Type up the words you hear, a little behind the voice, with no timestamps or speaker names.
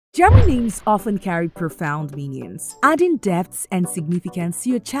German names often carry profound meanings, adding depth and significance to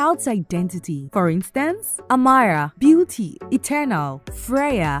your child's identity. For instance, Amara, beauty, eternal,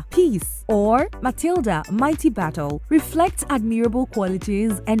 Freya, peace, or Matilda, mighty battle, reflect admirable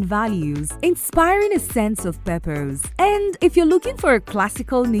qualities and values, inspiring a sense of purpose. And if you're looking for a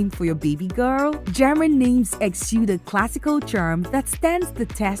classical name for your baby girl, German names exude a classical charm that stands the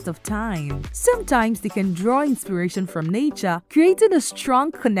test of time. Sometimes they can draw inspiration from nature, creating a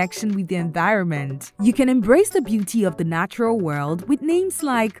strong connection with the environment. You can embrace the beauty of the natural world with names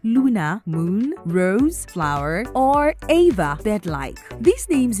like Luna, moon, Rose, flower, or Ava, bird-like. These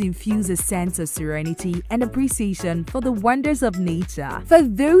names infuse a sense of serenity and appreciation for the wonders of nature. For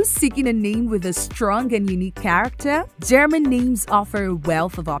those seeking a name with a strong and unique character, German names offer a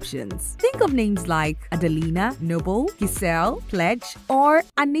wealth of options. Think of names like Adelina, noble, Giselle, pledge, or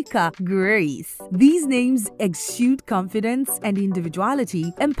Annika, grace. These names exude confidence and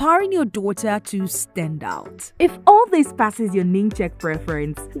individuality, empowering your daughter to stand out. If all this passes your name check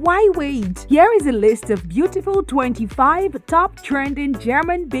preference, why wait? Here is a list of beautiful 25 top trending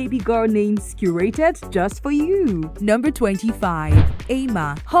German baby girl names curated just for you. Number 25.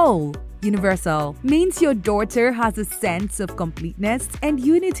 Emma, whole, universal, means your daughter has a sense of completeness and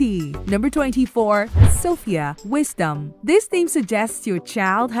unity. Number 24. Sophia, wisdom. This name suggests your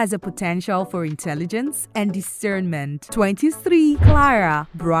child has a potential for intelligence and discernment. 23. Clara,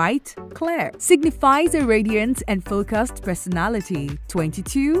 bright, clear, signifies a radiant and focused personality.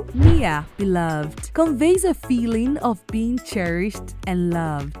 22. Mia, beloved, conveys a feeling of being cherished and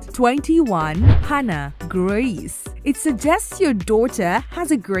loved. 21. Hannah, grace. It suggests your daughter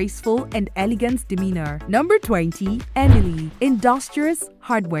has a graceful and elegant demeanor. Number 20. Emily, industrious,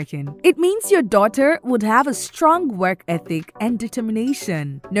 hardworking. It means your daughter would have a strong work ethic and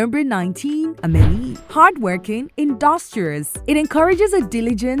determination. Number 19. Amelie, hardworking, industrious. It encourages a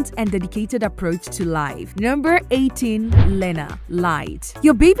diligent and dedicated approach to life. Number 18. Lena, light.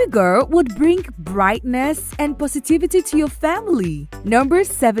 Your baby girl would bring brightness and positivity to your family. Number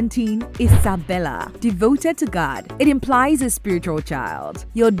 17. Isabella, devoted to God. It implies a spiritual child.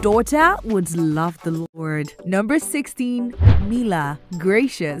 Your daughter would love the Lord. Number 16. Mila,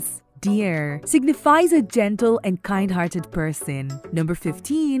 gracious, dear, signifies a gentle and kind-hearted person. Number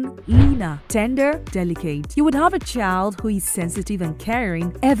 15. Lina, tender, delicate. You would have a child who is sensitive and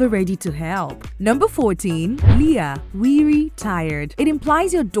caring, ever ready to help. Number 14. Leah, weary, tired. It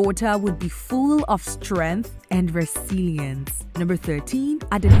implies your daughter would be full of strength and resilience. Number 13.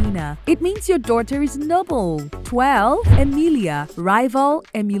 Adelina. It means your daughter is noble. 12. Emilia, rival,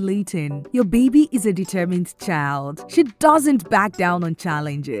 emulating. Your baby is a determined child. She doesn't back down on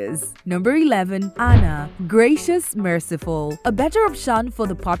challenges. Number 11. Anna, gracious, merciful. A better option for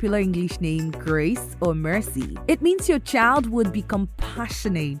the popular English name Grace or Mercy. It means your child would be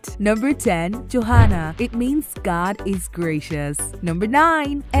compassionate. Number 10. Johanna. It means God is gracious. Number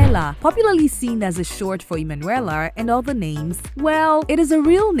 9. Ella, popularly seen as a short for Emmanuela and other names. Well, it is a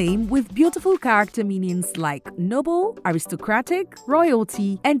real name with beautiful character meanings like noble, aristocratic,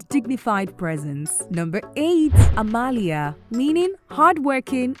 royalty, and dignified presence. Number 8. Amalia, meaning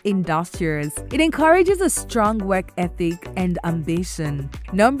hardworking, industrious. It encourages a strong work ethic and ambition.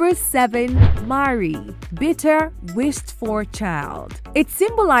 Number 7. Mari, bitter, wished-for child. It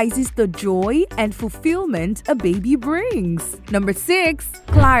symbolizes the joy and fulfillment a baby brings. Number 6.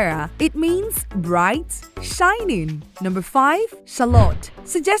 Clara. It means bright, shining. Number 5. Charlotte,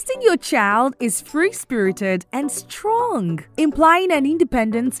 suggesting your child is free-spirited and strong, implying an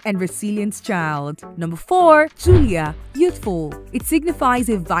independent and resilient child. Number 4. Julia, youthful. It signifies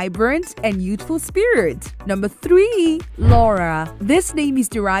a vibrant and youthful spirit. Number 3. Laura. This name is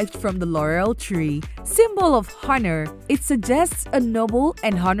derived from the laurel tree, symbol of honor. It suggests a noble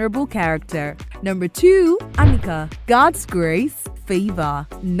and honorable character. Number 2. Annika, God's grace, favor.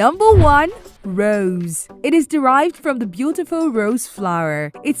 Number 1. Rose. It is derived from the beautiful rose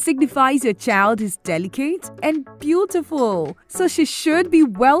flower. It signifies your child is delicate and beautiful, so she should be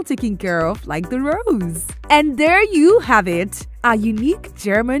well taken care of like the rose. And there you have it, our unique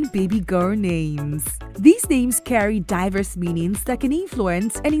German baby girl names. These names carry diverse meanings that can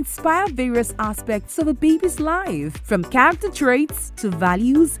influence and inspire various aspects of a baby's life, from character traits to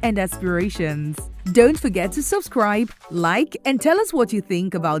values and aspirations. Don't forget to subscribe, like, and tell us what you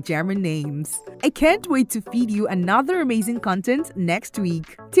think about German names. I can't wait to feed you another amazing content next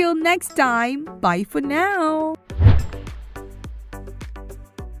week. Till next time, bye for now.